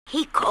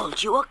He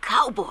called you a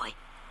cowboy.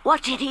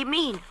 What did he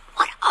mean?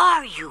 What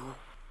are you?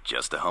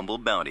 Just a humble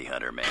bounty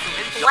hunter, man.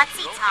 What's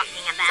he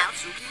talking about?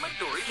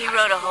 He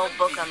wrote a whole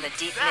book on the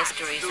deep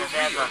mysteries of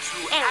Eva.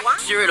 Hey,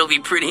 what? Sure, it'll be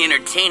pretty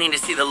entertaining to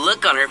see the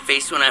look on her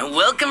face when I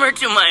welcome her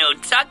to my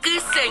otaku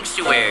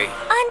sanctuary.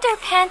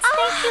 Underpants,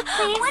 thank you,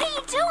 please. What are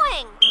you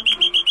doing?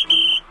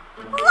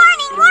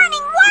 Warning,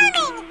 warning,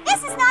 warning!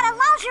 This is not a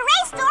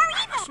lingerie store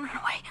either.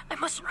 I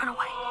mustn't run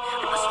away.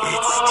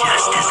 It's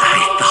just as I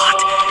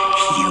thought.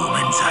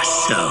 Humans are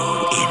so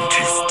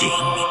interesting.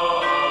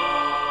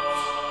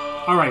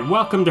 All right,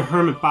 welcome to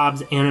Hermit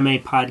Bob's Anime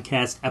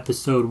Podcast,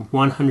 episode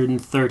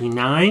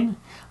 139.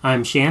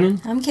 I'm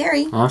Shannon. I'm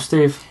Carrie. I'm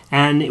Steve.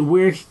 And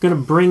we're going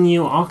to bring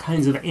you all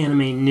kinds of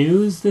anime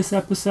news this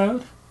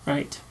episode.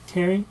 Right,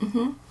 Carrie?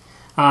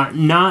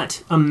 Mm-hmm.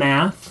 Not a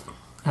math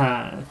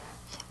and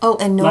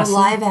no lesson.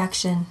 live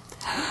action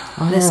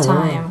this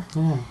time.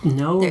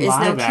 No There is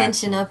live no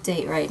action. Kenshin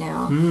update right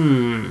now.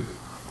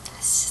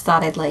 Just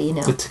thought I'd let you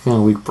know. They're taking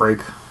a week break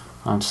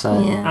on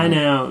set. Yeah. I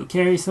know.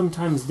 Carrie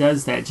sometimes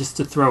does that just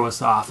to throw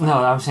us off.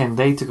 No, I'm saying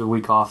they took a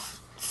week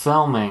off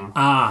filming.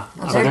 Ah.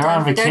 Oh, they're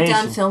on vacation. They're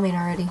done filming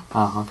already.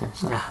 Oh, okay.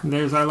 So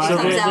There's our It live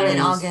comes out in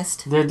action.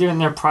 August. they're doing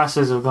their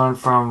process of going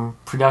from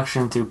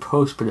production to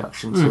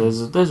post-production.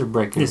 So there's a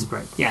break. This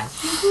break, yeah.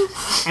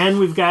 And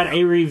we've got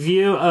a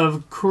review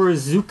of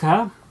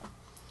Kurozuka,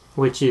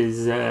 which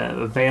is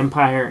a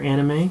vampire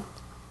anime.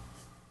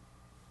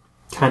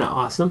 Kind of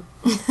awesome.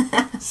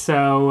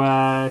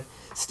 So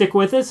stick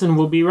with us and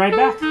we'll be right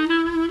back.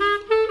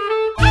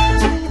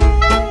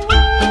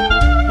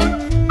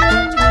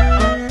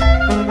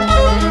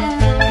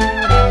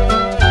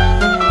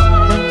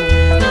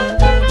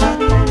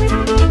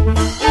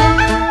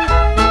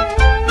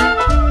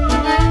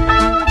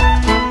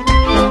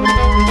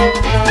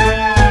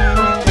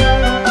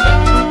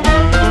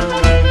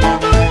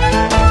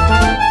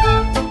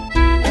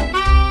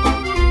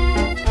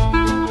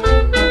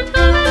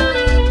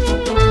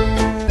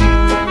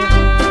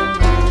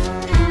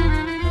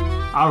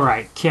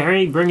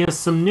 Carrie, bring us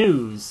some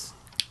news.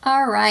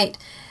 All right.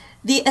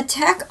 The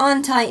Attack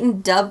on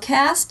Titan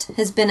dubcast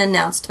has been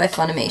announced by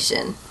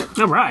Funimation.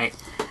 All right.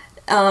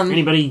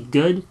 Anybody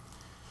good?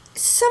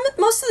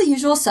 Most of the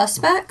usual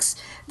suspects.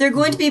 They're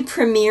going to be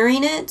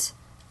premiering it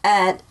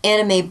at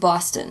Anime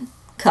Boston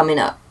coming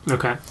up.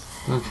 Okay.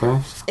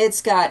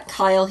 It's got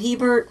Kyle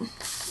Hebert,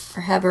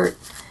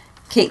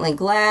 Caitlin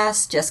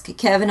Glass, Jessica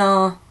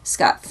Kavanaugh,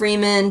 Scott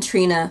Freeman,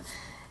 Trina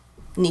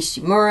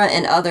Nishimura,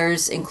 and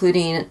others,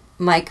 including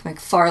Mike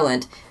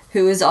McFarland,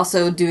 who is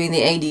also doing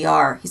the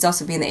ADR. He's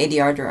also being the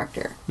ADR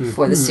director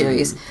for the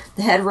series.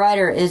 The head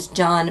writer is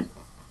John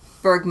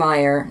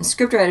Bergmeyer. And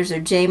scriptwriters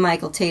are J.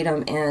 Michael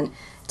Tatum and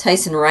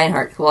Tyson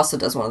Reinhardt, who also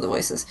does one of the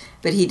voices.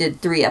 But he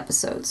did 3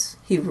 episodes.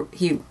 He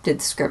did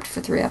the script for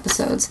 3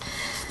 episodes.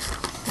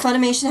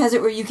 Funimation has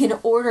it where you can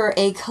order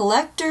a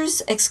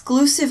collector's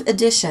exclusive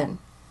edition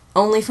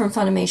only from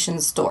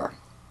Funimation's store.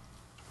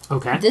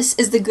 Okay. This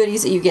is the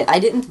goodies that you get. They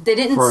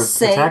didn't for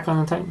say Attack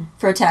on Titan?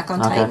 For Attack on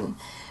Titan.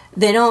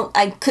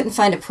 I couldn't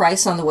find a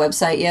price on the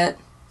website yet.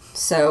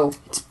 So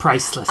it's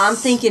priceless. I'm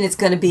thinking it's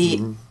going to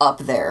be up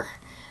there.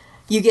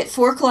 You get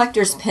 4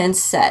 collector's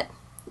pins set.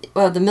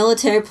 The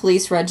Military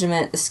Police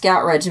Regiment, the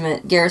Scout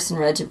Regiment, Garrison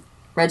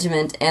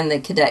Regiment, and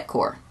the Cadet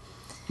Corps.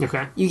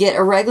 Okay. You get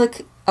a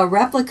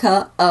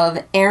replica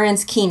of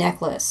Aaron's key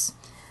necklace.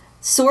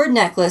 Sword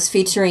necklace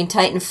featuring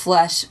Titan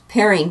flesh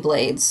paring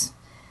blades.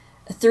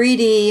 A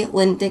 3D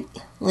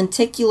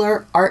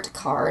lenticular art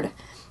card,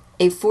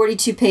 a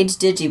 42-page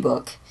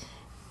digibook,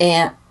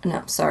 and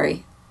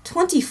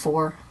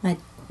 24. My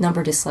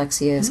number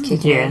dyslexia is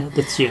kicking in. Yeah,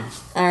 that's you.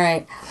 All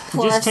right.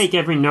 Plus, just take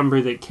every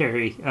number that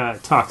Carrie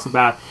talks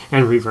about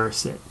and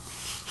reverse it.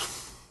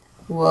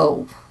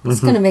 Whoa, it's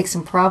going to make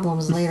some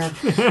problems later.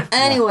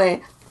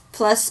 Anyway,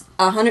 plus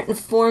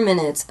 104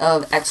 minutes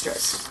of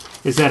extras.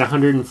 Is that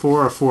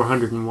 104 or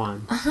 401?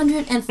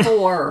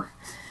 104.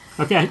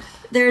 Okay.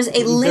 There's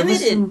a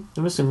limited...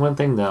 They're missing one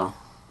thing, though.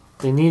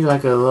 They need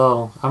like a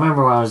little... I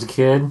remember when I was a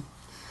kid,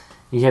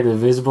 you had the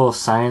visible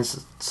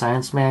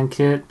science man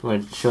kit,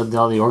 which showed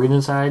all the organ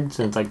inside,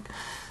 so it's like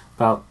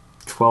about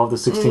 12 to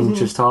 16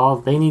 inches tall.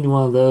 They need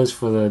one of those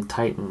for the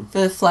Titan.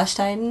 For the Flesh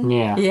Titan?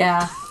 Yeah.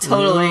 Yeah,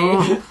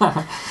 totally.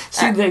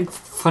 See,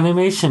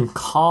 Funimation,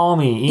 call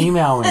me,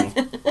 email me.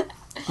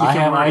 I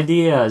have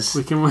ideas.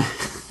 We can...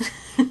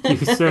 You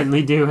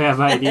certainly do have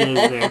ideas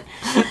there.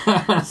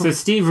 So,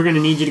 Steve, we're going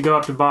to need you to go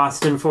up to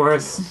Boston for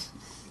us.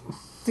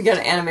 To go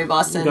to Anime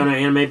Boston. Go to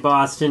Anime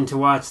Boston to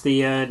watch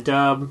the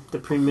the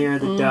premiere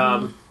of the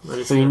dub.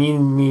 So you need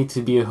me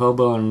to be a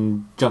hobo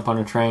and jump on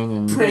a train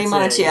and... Pretty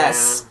much,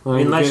 yes. Yeah.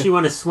 Unless you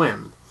want to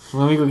swim.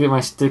 Let me go get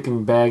my stick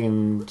and bag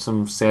and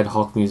some sad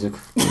Hulk music.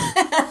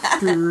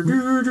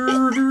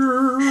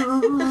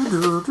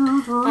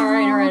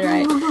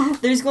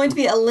 Alright. There's going to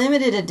be a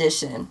limited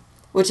edition,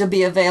 which will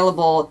be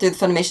available through the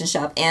Funimation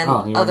shop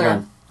and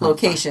other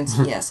locations.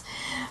 Yes.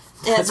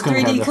 It has a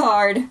 3D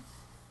card,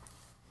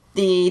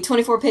 the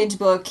 24-page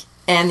book,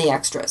 and the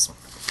extras.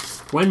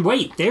 When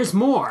wait, there's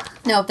more.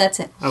 No, that's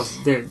it. Oh,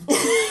 there.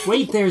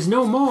 Wait, there's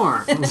no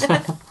more.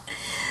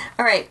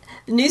 All right.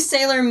 The new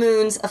Sailor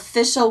Moon's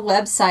official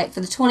website for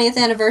the 20th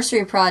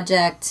anniversary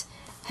project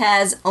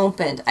has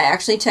opened. I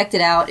actually checked it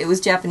out. It was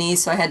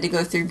Japanese, so I had to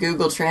go through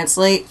Google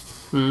Translate.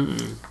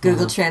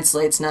 Google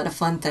Translate's not a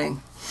fun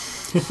thing.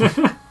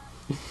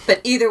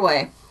 But either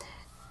way,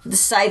 the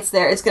site's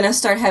there. It's going to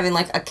start having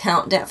like a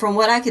countdown. From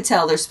what I could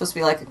tell, there's supposed to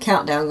be like a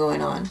countdown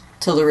going on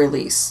till the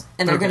release.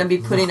 And they're going to be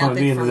putting up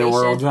the end of the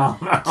world.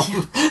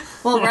 information.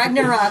 Well,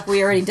 Ragnarok,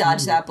 we already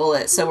dodged that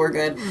bullet, so we're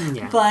good.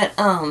 Yeah. But,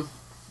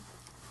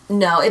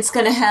 no, it's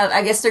going to have,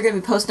 I guess they're going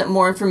to be posting up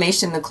more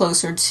information the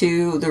closer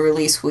to the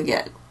release we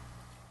get.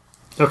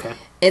 Okay.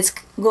 It's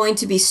going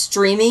to be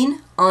streaming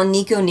on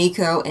Nico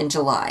Nico in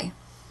July.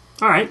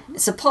 All right.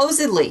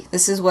 Supposedly,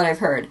 this is what I've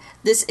heard,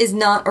 this is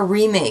not a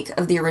remake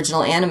of the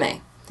original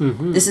anime.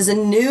 This is a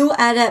new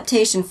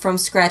adaptation from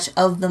scratch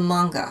of the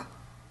manga.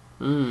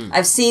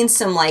 I've seen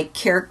some, like,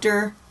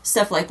 character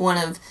stuff, like one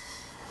of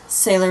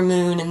Sailor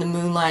Moon in the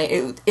moonlight.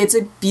 It's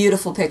a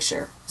beautiful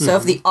picture. So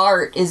if the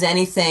art is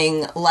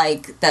anything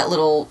like that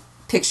little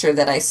picture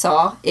that I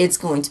saw, it's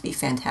going to be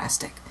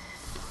fantastic.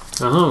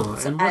 Oh,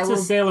 So and what's a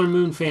Sailor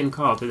Moon fan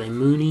called? Are they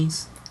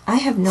Moonies? I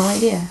have no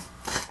idea.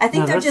 I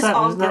think they're just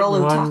all girl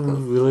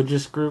otaku.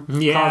 Religious group.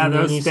 Yeah,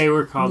 Moonies? they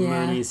were called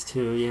Yeah. Moonies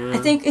too. Yeah.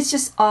 I think it's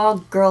just all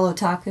girl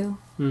otaku.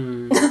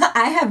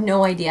 I have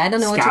no idea. I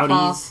don't know what to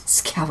call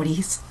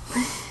Scouties.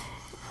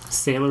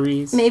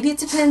 Sailories. Maybe it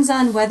depends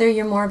on whether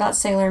you're more about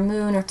Sailor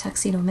Moon or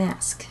Tuxedo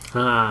Mask.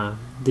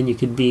 Then you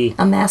could be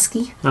A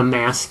masky? a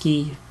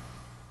masky.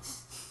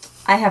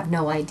 I have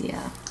no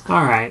idea.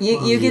 All right.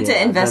 You get to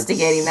yeah,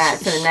 investigating that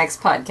for the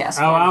next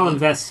podcast. Oh, I'll Courtney.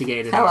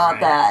 investigate it. How all about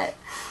right. that?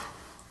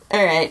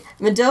 All right.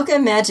 Madoka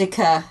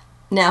Magica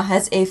now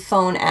has a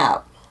phone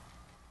app.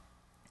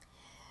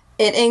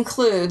 It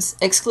includes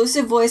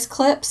exclusive voice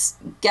clips,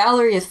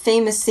 gallery of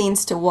famous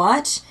scenes to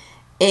watch,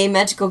 a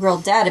Magical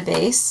Girl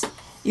database.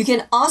 You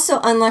can also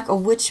unlock a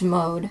witch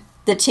mode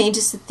that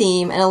changes the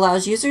theme and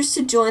allows users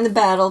to join the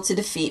battle to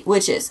defeat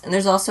witches. And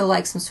there's also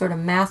like some sort of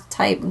math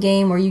type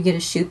game where you get to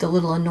shoot the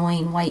little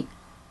annoying white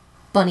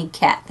bunny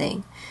cat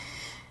thing.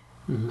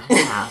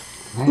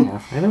 Math.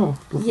 I don't.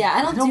 Yeah,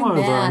 I don't do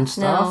wanna learn math.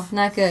 No, stuff.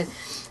 not good.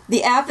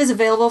 The app is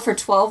available for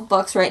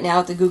 $12 right now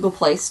at the Google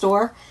Play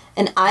Store.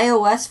 An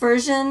iOS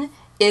version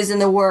is in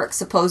the works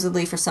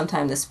supposedly for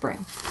sometime this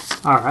spring.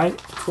 All right.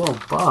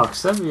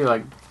 $12. That'd be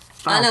like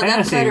I know, Final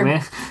that's Fantasy, better.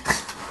 man.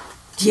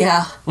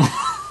 Yeah.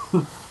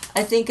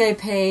 I think I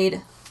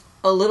paid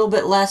a little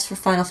bit less for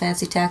Final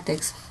Fantasy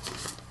Tactics.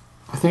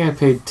 I think I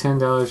paid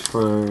 $10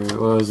 for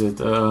what was it?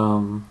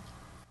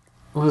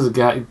 What was the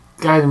guy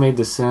that made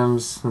The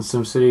Sims and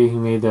SimCity? He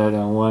made that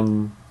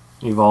one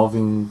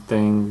evolving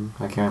thing.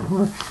 I can't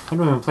remember. I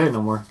don't even play it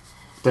no more.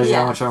 That's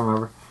Yeah. how much I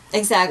remember.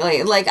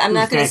 Exactly. Like, I'm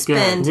not going to Is that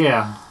good? spend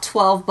Yeah.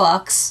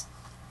 $12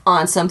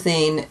 on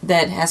something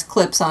that has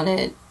clips on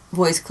it,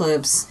 voice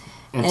clips.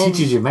 And And-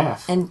 teaches you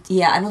math. And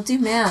yeah, I don't do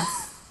math.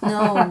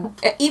 No.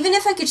 Even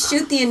if I could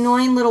shoot the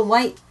annoying little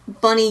white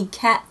bunny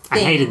cat I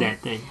thing. hated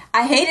that thing.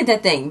 I hated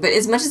that thing, but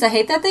as much as I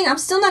hate that thing, I'm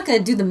still not going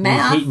to do the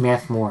math. You hate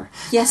math more.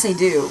 Yes, I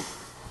do.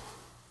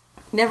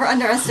 Never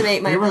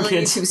underestimate my Remember, ability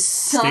kids, to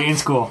suck stay in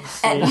school.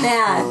 at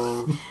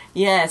math.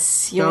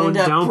 Yes, you'll end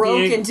up Don't be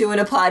broken doing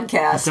a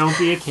podcast. Don't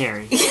be a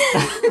Carrie.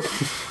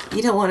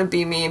 You don't want to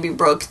be me and be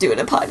broke doing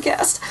a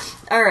podcast.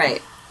 All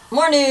right,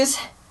 more news.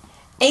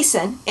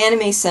 ASEN,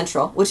 Anime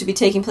Central, which will be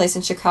taking place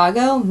in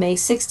Chicago, May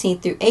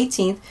 16th through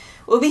 18th,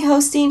 will be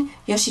hosting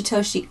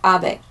Yoshitoshi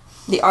Abe,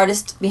 the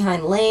artist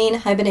behind Lane,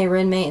 Hibine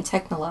Renmei, and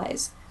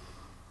Technolize.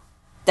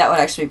 That would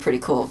actually be pretty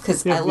cool,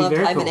 because Yeah, I it'd be loved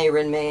very Hibine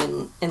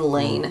Renmei and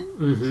Lane.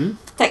 Mm-hmm.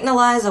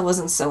 Technolize I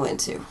wasn't so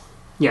into.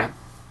 Yeah.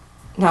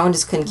 That one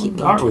just couldn't keep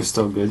me The art into. was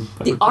still good.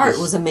 But The it art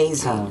was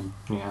amazing.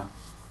 yeah.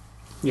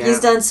 Yeah.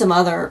 He's done some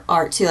other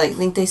art too. Like, I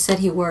think they said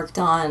he worked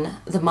on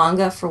the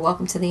manga for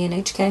Welcome to the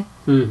NHK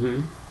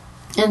Mm-hmm.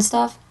 and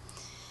stuff.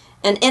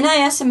 And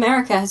NIS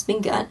America has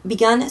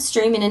begun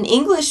streaming an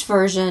English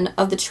version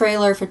of the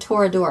trailer for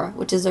Toradora,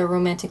 which is a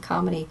romantic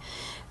comedy.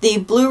 The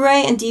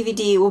Blu-ray and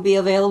DVD will be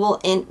available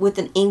with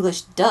an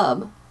English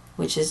dub,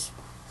 which is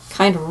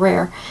kind of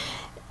rare,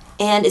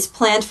 and is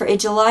planned for a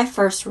July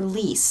 1st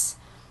release.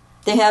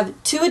 They have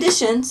 2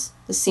 editions.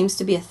 This seems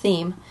to be a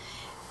theme.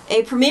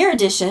 A premiere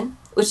edition,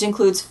 which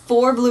includes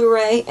 4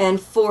 Blu-ray and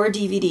 4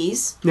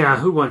 DVDs. Now,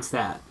 who wants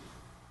that?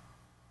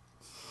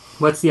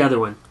 What's the other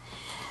one?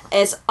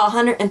 It's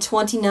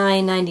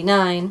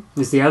 $129.99.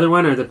 Is the other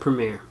one or the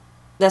premiere?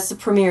 That's the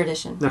premiere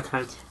edition.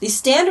 Okay. The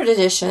standard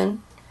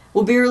edition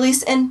will be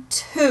released in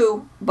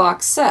 2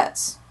 box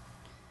sets.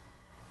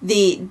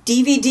 The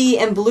DVD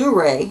and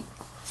Blu-ray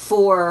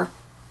for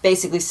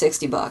basically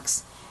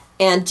 $60,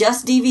 and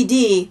just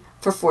DVD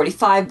for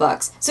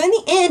 $45. So in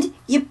the end,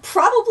 you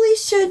probably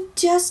should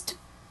just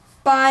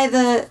buy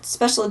the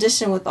special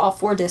edition with all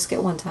 4 discs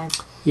at one time.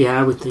 Yeah,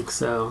 I would think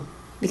so.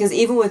 Because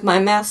even with my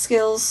math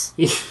skills,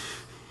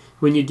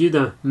 When you do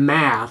the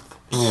math,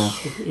 Yeah.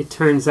 it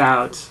turns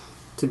out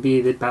to be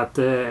a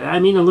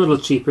little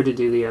cheaper to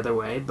do the other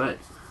way, but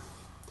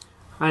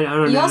I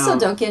don't know. You also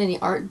don't get any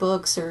art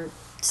books or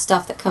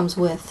stuff that comes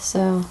with,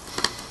 so...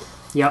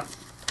 Yep.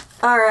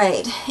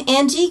 Alright,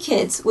 and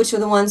G-Kids, which are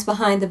the ones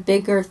behind the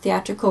bigger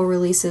theatrical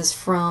releases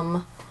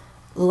from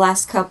the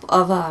last couple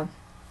of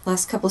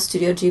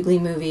Studio Ghibli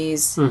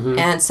movies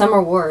and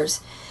Summer Wars,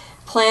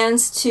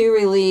 plans to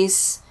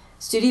release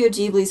Studio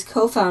Ghibli's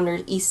co-founder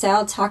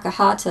Isao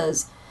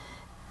Takahata's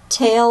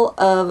Tale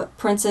of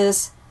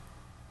Princess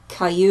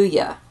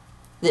Kaguya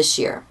this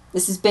year.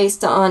 This is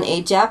based on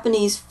a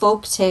Japanese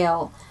folk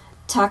tale,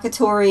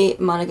 Takatori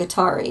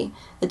Monogatari,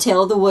 The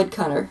Tale of the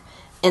Woodcutter,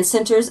 and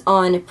centers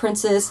on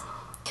Princess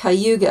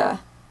Kaguya,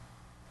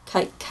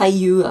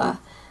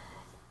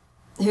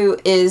 who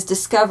is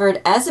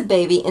discovered as a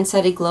baby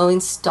inside a glowing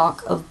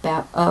stalk of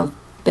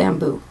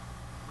bamboo.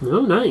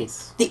 Oh,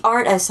 nice. The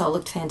art I saw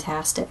looked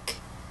fantastic.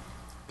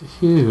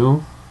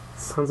 Ew.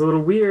 Sounds a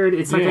little weird.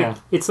 It's like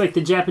it's like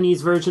the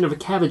Japanese version of a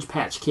Cabbage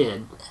Patch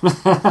Kid.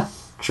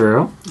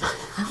 True.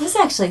 I was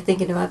actually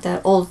thinking about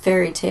that old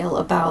fairy tale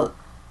about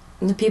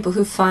the people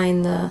who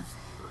find the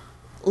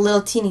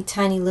little teeny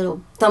tiny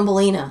little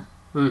Thumbelina.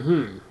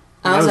 Mm-hmm.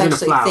 I was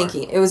actually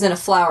thinking it was in a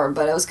flower,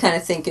 but I was kind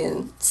of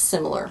thinking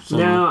similar.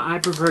 No, I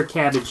prefer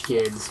Cabbage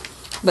Kids.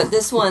 But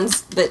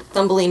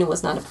Thumbelina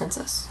was not a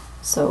princess,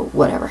 so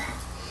whatever.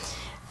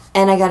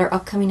 And I got her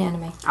upcoming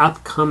anime.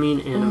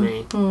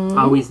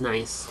 Always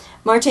nice.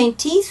 March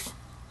 18th.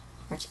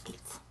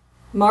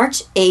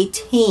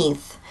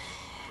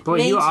 Boy,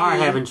 Meiji. you are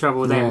having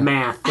trouble with that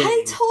math thing.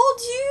 I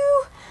told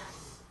you.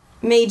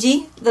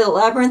 Meiji, The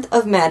Labyrinth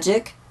of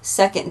Magic,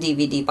 second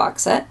DVD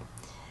box set.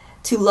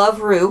 To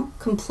Love Ru,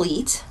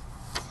 complete.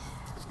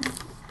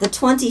 The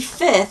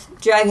 25th,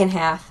 Dragon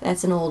Half.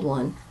 That's an old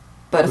one,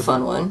 but a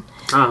fun one.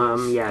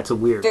 Yeah, it's a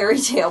weird Fairy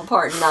Tale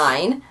Part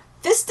 9.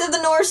 Fist of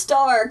the North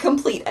Star,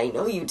 complete. I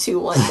know you two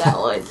want that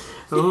one.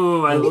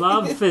 Oh, I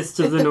love Fist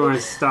of the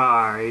North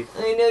Star.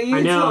 I know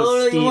you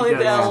totally Steve want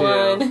that too.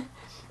 one.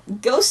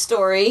 Ghost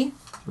Story,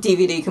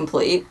 DVD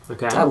complete.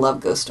 Okay. I love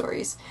ghost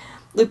stories.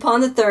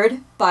 Lupin III,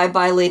 Bye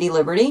Bye Lady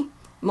Liberty.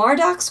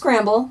 Mardock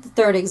Scramble, the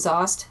third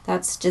exhaust.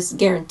 That's just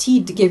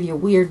guaranteed to give you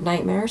weird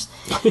nightmares.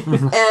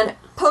 And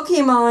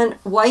Pokemon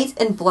White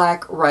and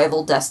Black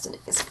Rival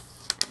Destinies.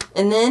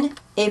 And then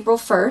April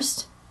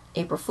 1st,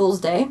 April Fool's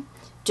Day,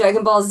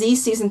 Dragon Ball Z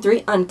Season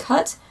 3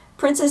 Uncut,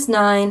 Princess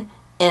 9,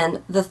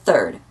 and The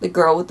Third, The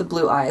Girl with the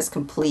Blue Eyes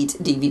complete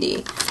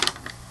DVD.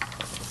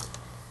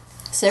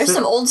 So there's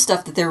some old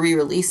stuff that they're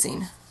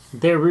re-releasing.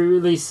 They're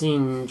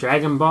re-releasing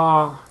Dragon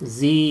Ball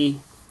Z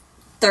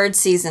Third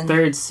season.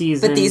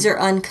 But these are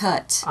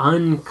uncut.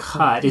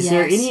 Uncut. Is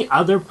there any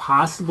other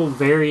possible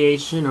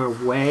variation or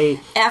way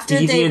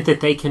that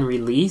they can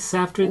release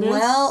after this?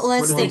 Well,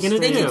 let's think.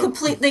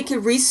 They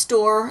could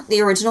restore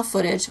the original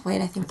footage.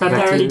 Wait, I think they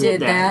already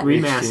did that.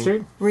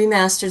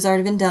 Remastered's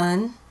already been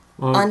done.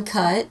 Well,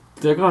 uncut.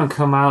 They're going to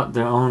come out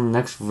their own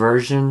next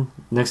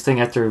thing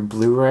after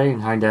Blu-ray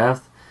and high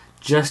def,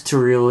 just to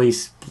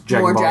release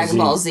Dragon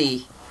Ball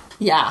Z.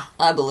 Yeah,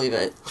 I believe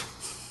it.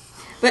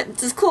 But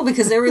it's cool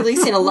because they're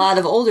releasing a lot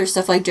of older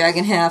stuff like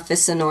Dragon Half,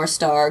 Fist of North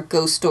Star,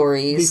 Ghost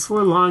Stories.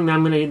 Before long, they're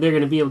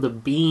going to be able to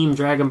beam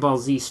Dragon Ball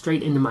Z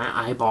straight into my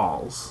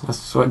eyeballs.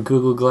 That's what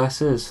Google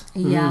Glass is.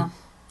 Yeah.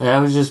 That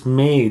was just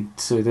made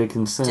so they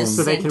can send.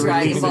 So they can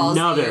release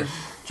another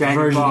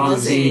Dragon Ball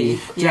Z.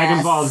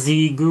 Dragon Ball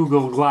Z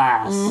Google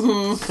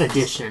Glass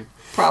edition.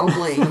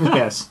 Probably.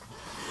 Yes.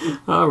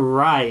 All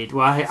right.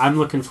 Well, I'm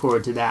looking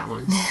forward to that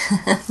one.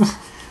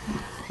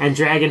 And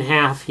Dragon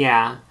Half,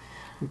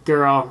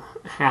 girl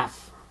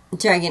half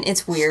dragon.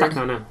 It's weird. Stuck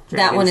on a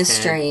that one is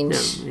head. strange.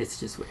 No, it's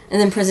just weird. And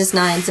then Princess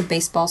 9's a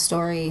baseball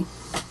story.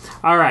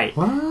 All right.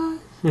 What?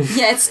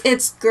 Yeah,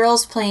 it's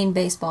girls playing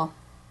baseball.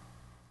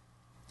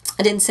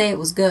 I didn't say it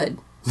was good.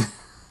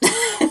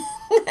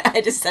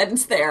 I just said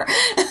it's there.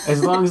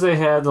 As long as they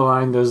had the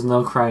line, "There's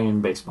no crying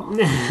in baseball."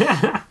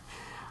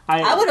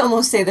 I would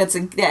almost say that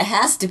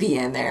has to be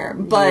in there,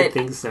 but I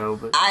think so.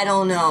 But I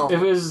don't know. If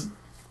it was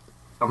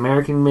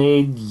American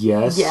made,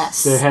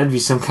 yes. There had to be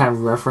some kind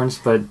of reference,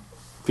 but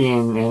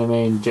being anime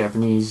and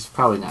Japanese,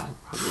 probably not.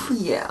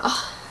 Yeah.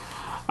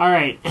 All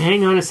right,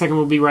 hang on a second.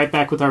 We'll be right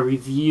back with our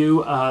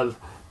review of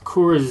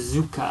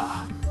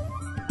Kurozuka.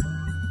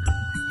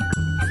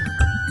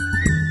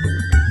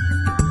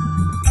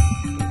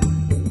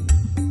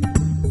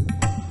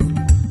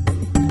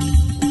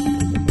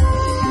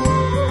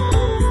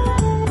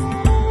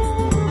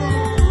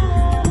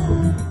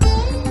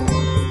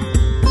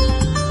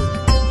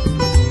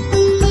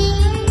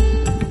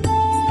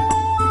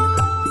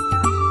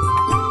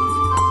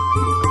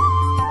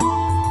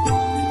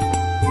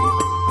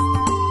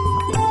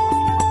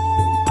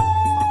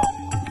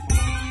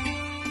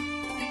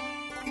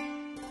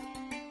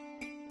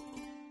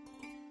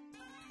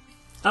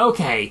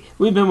 Okay,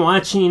 we've been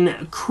watching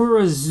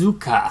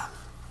Kurozuka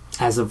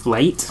as of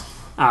late.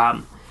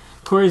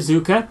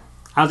 Kurozuka,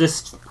 I'll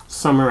just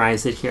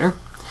summarize it here.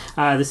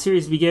 The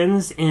series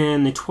begins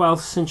in the 12th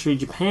century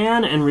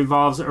Japan and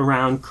revolves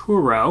around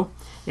Kuro,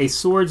 a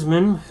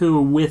swordsman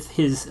who, with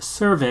his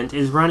servant,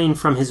 is running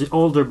from his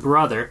older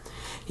brother.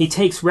 He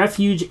takes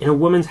refuge in a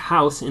woman's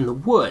house in the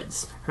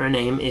woods. Her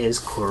name is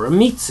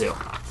Kuramitsu.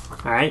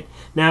 All right.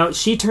 Now,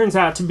 she turns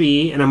out to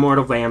be an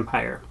immortal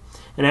vampire.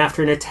 And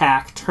after an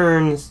attack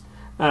turns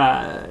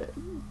bad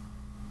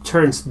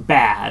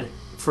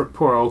for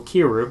poor old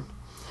Kiru,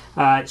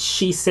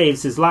 she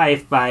saves his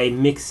life by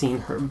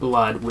mixing her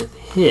blood with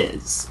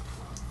his.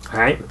 All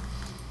right.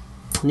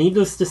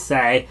 Needless to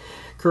say,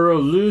 Kuro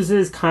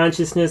loses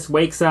consciousness,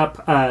 wakes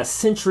up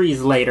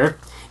centuries later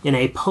in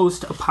a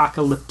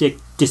post-apocalyptic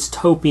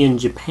dystopian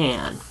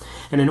Japan,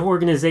 and an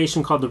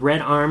organization called the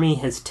Red Army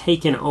has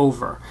taken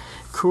over.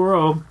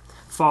 Kuro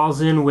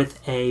falls in with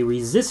a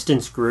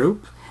resistance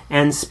group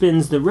and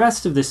spends the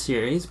rest of the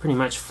series pretty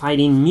much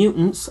fighting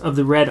mutants of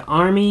the Red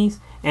Army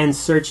and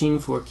searching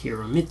for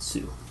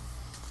Kuramitsu.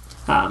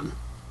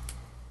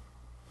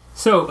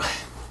 So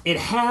it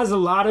has a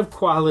lot of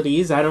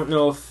qualities. I don't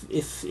know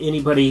if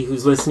anybody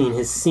who's listening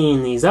has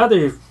seen these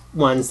other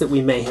ones that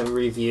we may have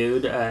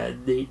reviewed.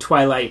 The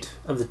Twilight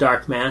of the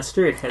Dark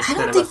Master. It has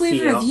kind of a feel. I don't think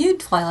we've reviewed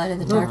Twilight of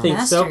the Dark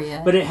Master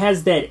yet. But it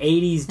has that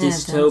 80s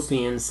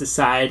dystopian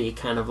society,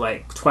 kind of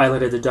like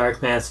Twilight of the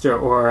Dark Master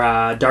or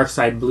Dark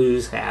Side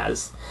Blues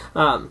has.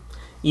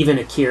 Even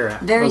Akira.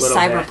 Very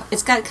cyber.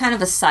 It's got kind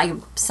of a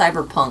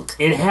cyberpunk.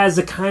 It has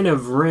a kind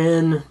of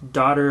Ren,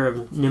 Daughter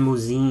of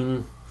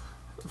Nimuzin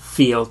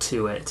feel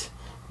to it,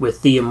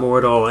 with the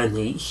immortal and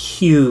the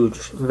huge,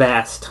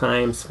 vast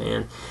time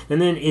span. And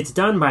then it's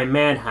done by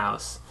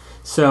Madhouse,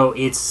 so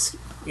it's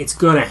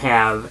going to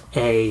have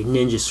a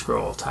Ninja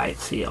Scroll type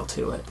feel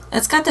to it.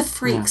 It's got the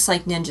freaks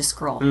like Ninja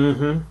Scroll.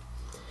 Mm-hmm.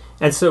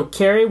 And so,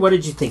 Carrie, what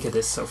did you think of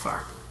this so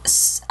far?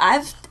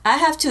 I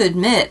have to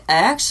admit, I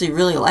actually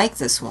really like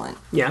this one.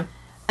 Yeah?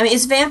 I mean,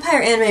 it's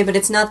vampire anime, but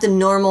it's not the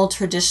normal,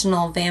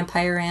 traditional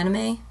vampire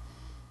anime,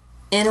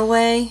 in a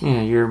way.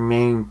 Yeah, your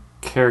main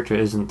character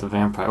isn't the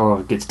vampire,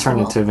 or gets turned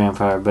into a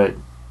vampire, but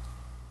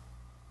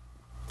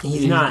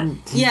he's not.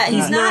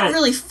 He's not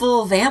really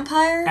full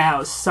vampire.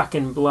 Out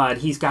sucking blood.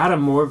 He's got a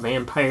more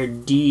Vampire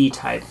D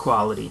type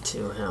quality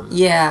to him.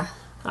 Yeah.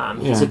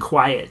 He's a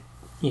quiet,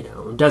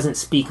 doesn't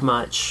speak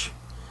much.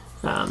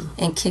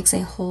 And kicks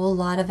a whole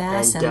lot of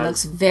ass and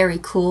looks very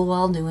cool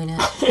while doing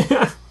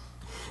it.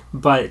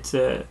 But,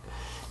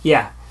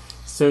 yeah.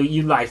 So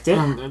you liked it?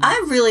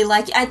 I really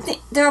like it. I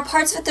think there are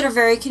parts of it that are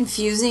very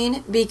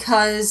confusing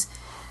because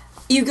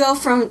you go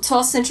from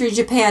 12th century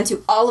Japan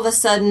to all of a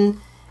sudden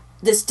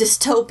this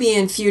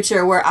dystopian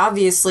future where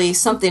obviously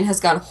something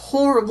has gone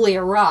horribly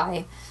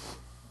awry.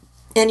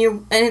 And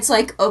it's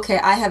like, okay,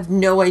 I have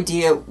no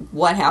idea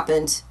what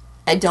happened.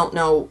 I don't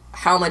know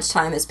how much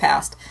time has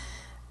passed.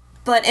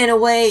 But in a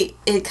way,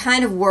 it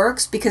kind of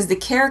works because the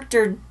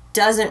character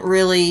doesn't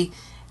really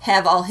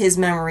have all his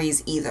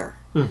memories either.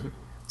 Mm-hmm.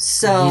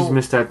 So he's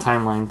missed that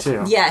timeline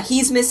too. Yeah,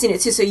 he's missing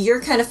it too. So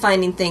you're kind of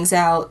finding things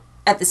out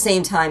at the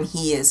same time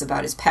he is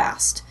about his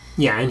past.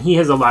 Yeah, and he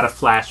has a lot of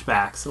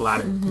flashbacks, a lot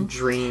of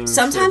dreams.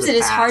 Sometimes it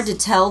is hard to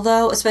tell,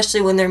 though,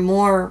 especially when they're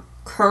more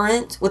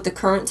current with the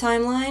current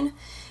timeline.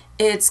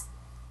 It's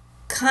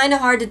kind of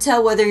hard to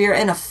tell whether you're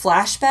in a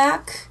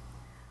flashback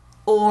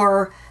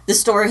or the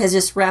story has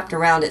just wrapped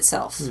around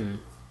itself.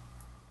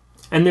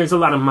 And there's a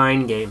lot of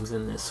mind games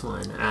in this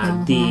one.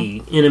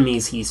 The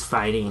enemies he's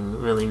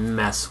fighting really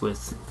mess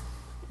with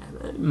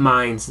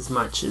minds as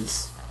much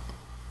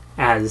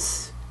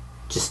as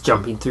just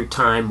jumping through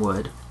time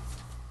would.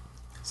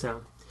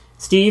 So,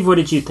 Steve, what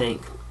did you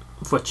think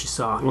of what you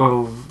saw?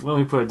 Well, let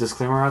me put a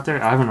disclaimer out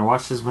there. I haven't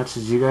watched as much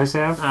as you guys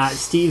have.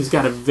 Steve's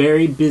got a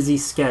very busy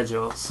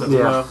schedule, so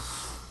we'll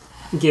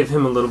give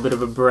him a little bit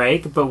of a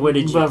break. But what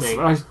did you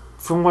think?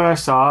 From what I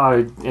saw,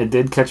 it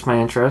did catch my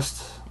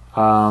interest.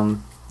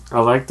 I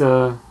like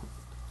the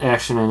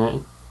action in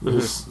it.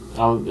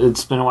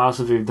 It's been a while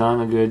since we've done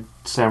a good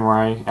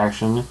samurai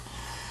action.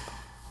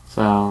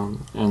 So,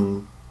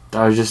 and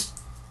I was just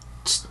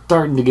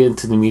starting to get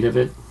into the meat of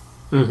it.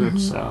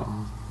 So,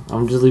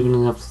 I'm just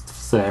leaving it up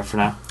there for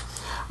now.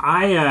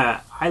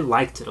 I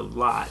liked it a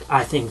lot.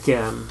 I think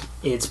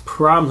it's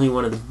probably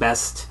one of the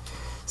best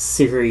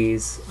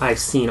series I've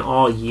seen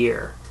all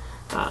year.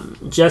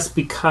 Just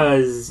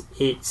because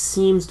it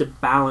seems to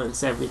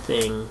balance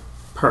everything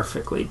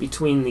perfectly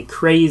between the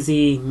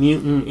crazy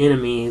mutant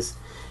enemies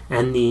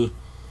and the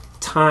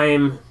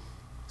time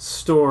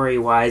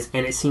story-wise,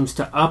 and it seems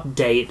to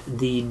update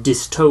the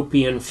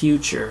dystopian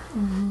future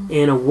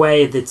in a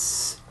way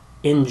that's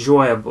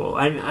enjoyable.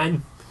 I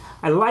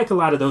like a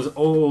lot of those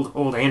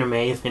old anime,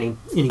 if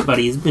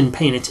anybody has been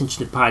paying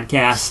attention to the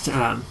podcast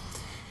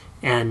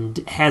and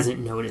hasn't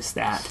noticed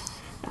that.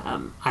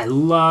 I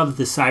love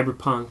the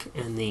cyberpunk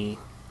and the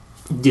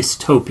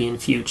dystopian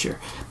future,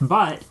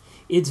 but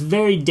it's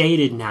very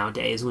dated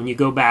nowadays when you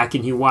go back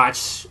and you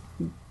watch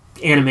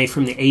anime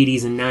from the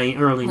 80s and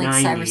early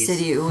 90s. Like Cyber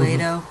City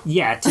Uedo.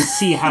 Yeah, to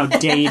see how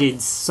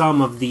dated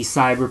some of the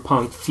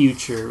cyberpunk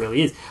future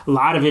really is. A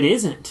lot of it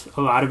isn't.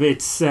 A lot of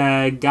it's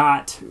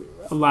got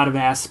a lot of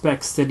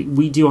aspects that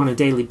we do on a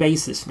daily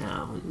basis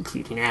now,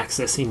 including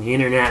accessing the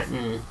internet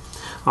and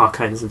all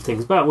kinds of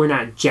things. But we're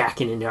not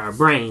jacking into our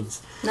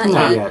brains.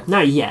 Not yet.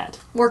 Not yet.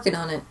 Working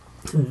on it.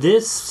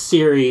 this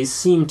series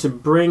seemed to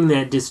bring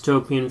that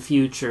dystopian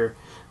future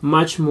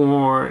much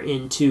more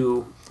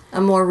into... A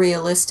more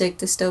realistic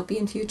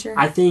dystopian future?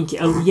 I think,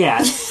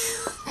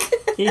 yes.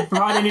 It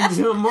brought it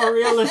into a more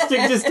realistic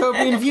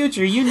dystopian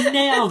future. You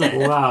nailed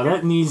it. Wow,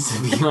 that needs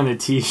to be on a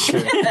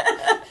t-shirt.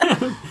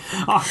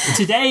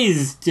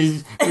 Today's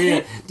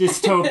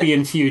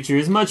dystopian future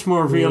is much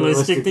more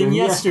realistic than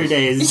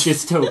yesterday's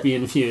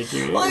dystopian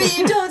future. Well, I mean,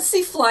 you don't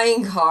see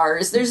flying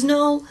cars. There's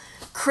no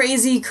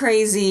crazy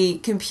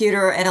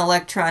computer and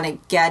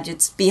electronic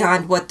gadgets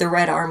beyond what the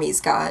Red Army's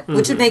got,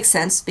 which would make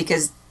sense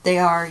because they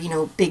are,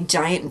 big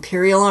giant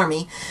Imperial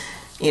Army,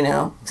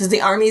 because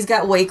the Army's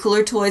got way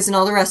cooler toys than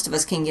all the rest of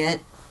us can get.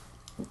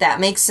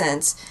 That makes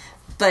sense.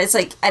 But it's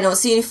like, I don't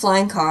see any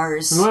flying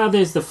cars. Well,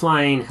 there's the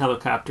flying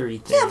helicopter-y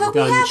thing. Yeah, but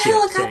we have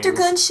helicopter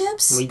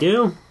gunships. We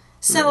do.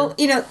 So,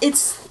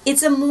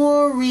 it's a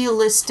more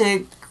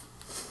realistic,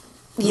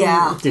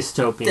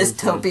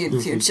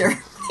 dystopian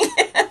future.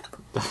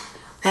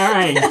 All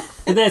right.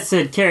 With that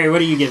said, Carrie, what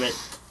do you give it?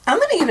 I'm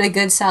going to give it a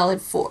good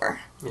solid 4.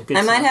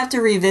 I might have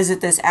to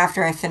revisit this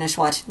after I finish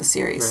watching the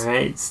series. All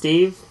right.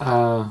 Steve?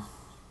 To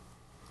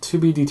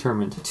be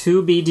determined.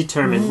 To be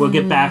determined. We'll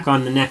get back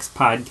on the next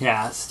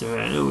podcast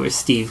where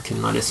Steve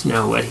can let us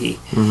know what he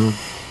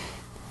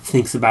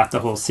thinks about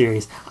the whole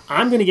series.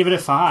 I'm going to give it a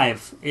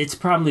 5. It's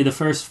probably the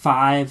first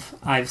 5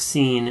 I've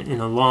seen in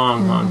a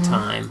long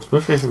time.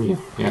 Especially from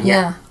you.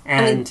 Yeah.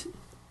 And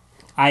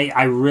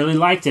I really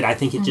liked it. I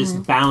think it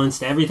just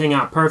balanced everything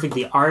out perfect.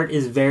 The art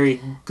is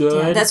very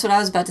good. Yeah, that's what I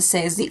was about to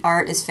say, is the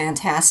art is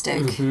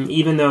fantastic.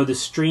 Even though the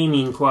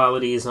streaming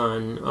qualities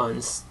on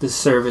the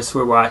service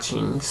we're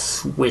watching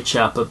switch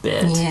up a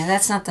bit. Yeah,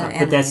 that's not the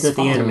anime's But that's not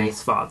fault. the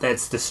anime's fault.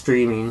 That's the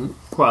streaming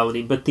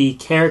quality. But the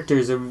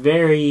characters are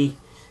very...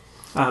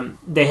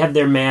 they have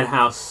their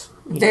Madhouse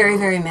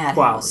very Madhouse.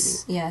 quality.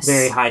 Yes.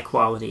 Very high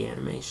quality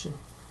animation.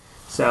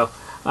 So,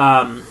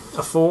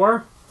 a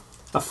 4,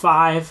 a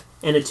 5...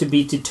 and a to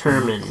be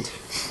determined.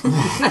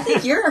 I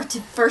think you're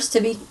first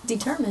to be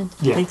determined.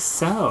 I think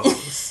so.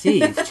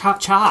 Steve,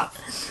 chop.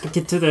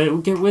 Get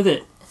with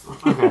it.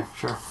 Okay,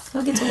 sure.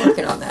 I'll get to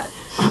working on that.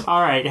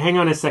 All right, hang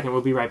on a second. We'll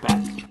be right back.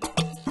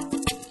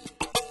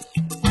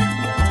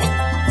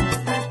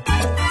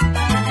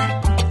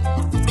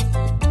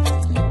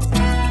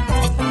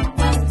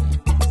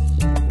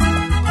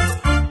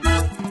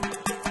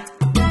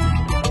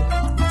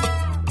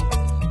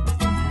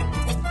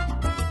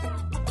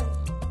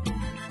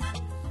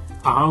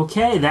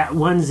 Okay, that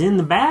one's in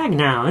the bag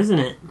now, isn't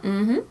it?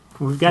 Mm-hmm.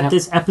 We've got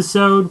this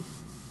episode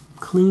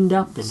cleaned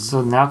up. And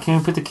So now can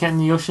we put the cat in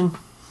the ocean?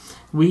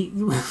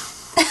 You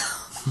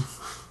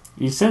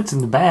said it's in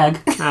the bag.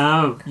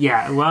 Oh,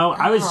 yeah. Well,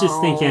 I was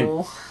just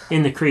thinking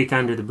in the creek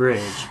under the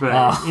bridge,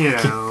 but,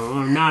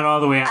 not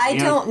all the way out.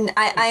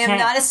 I am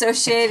not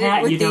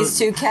associated with these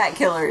two cat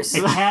killers.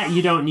 A cat,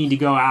 you don't need to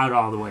go out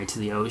all the way to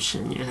the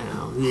ocean,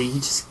 You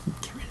just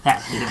get rid of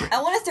that.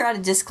 I want to throw out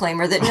a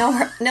disclaimer that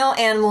no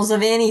animals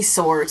of any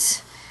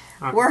sort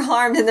were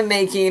harmed in the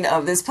making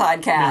of this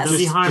podcast. They'll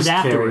be harmed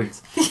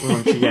afterwards.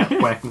 When she got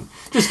whacked.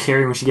 Just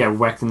Carrie when she got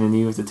whacked in the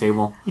knee with the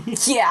table.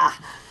 Yeah.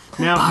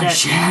 No,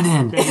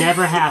 Shannon. That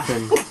never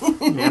happened.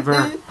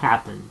 Never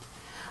happened.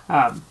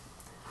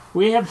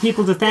 We have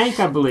people to thank,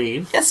 I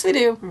believe. Yes, we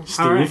do.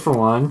 Steve for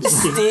one.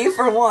 Steve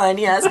for one,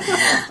 yes.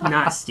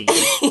 Not Steve.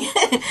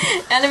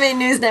 Anime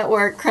News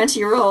Network,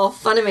 Crunchyroll,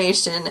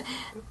 Funimation,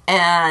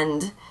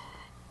 and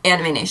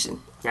Anime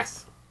Nation.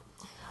 Yes.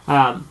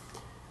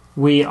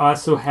 We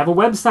also have a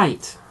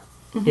website.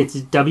 It's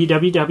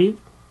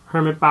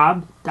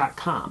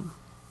www.hermitbob.com.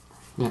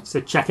 Yeah.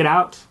 So check it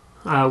out.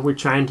 We're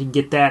trying to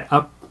get that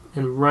up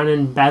and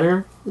running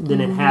better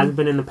than it has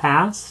been in the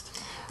past.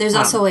 There's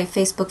also a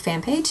Facebook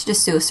fan page.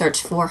 Just do a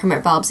search for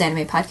Hermit Bob's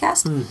Anime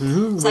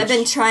Podcast. So I've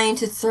been trying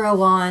to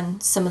throw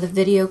on some of the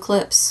video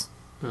clips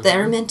that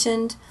are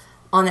mentioned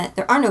on that.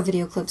 There are no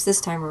video clips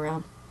this time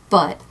around,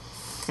 but...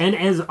 And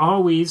as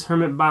always,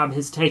 Hermit Bob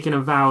has taken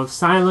a vow of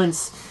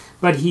silence,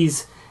 but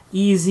he's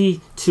easy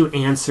to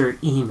answer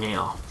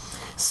email.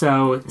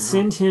 So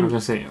send him... I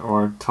was going to say,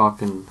 or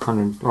type in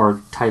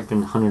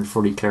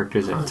 140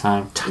 characters at a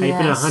time. Type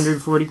in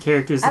 140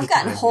 characters at a time.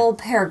 I've gotten whole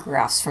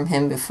paragraphs from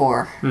him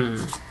before.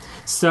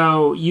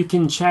 So you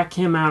can check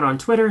him out on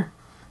Twitter,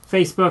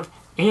 Facebook,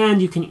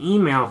 and you can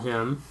email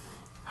him,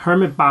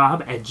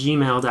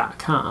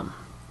 hermitbob@gmail.com.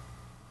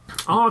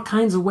 All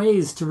kinds of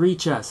ways to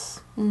reach us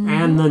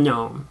and the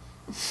gnome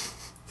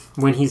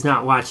when he's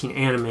not watching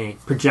anime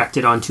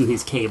projected onto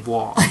his cave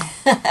wall.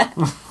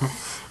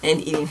 And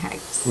eating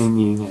haggis.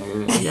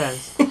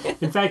 Yes.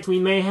 In fact, we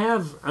may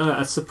have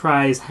a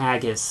surprise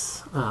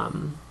haggis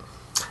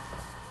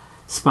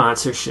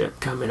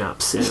sponsorship coming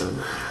up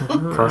soon.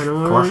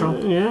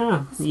 Commercial?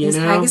 Yeah. Is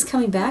haggis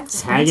coming back?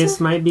 Haggis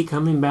might be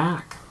coming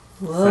back.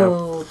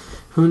 Whoa. So,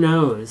 who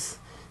knows?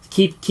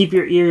 Keep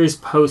your ears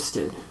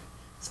posted.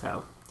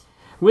 So,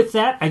 with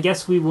that, I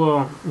guess we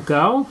will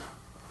go.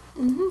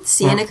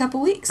 See you in a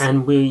couple weeks.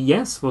 And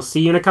we'll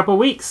see you in a couple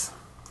weeks.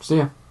 See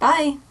ya.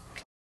 Bye.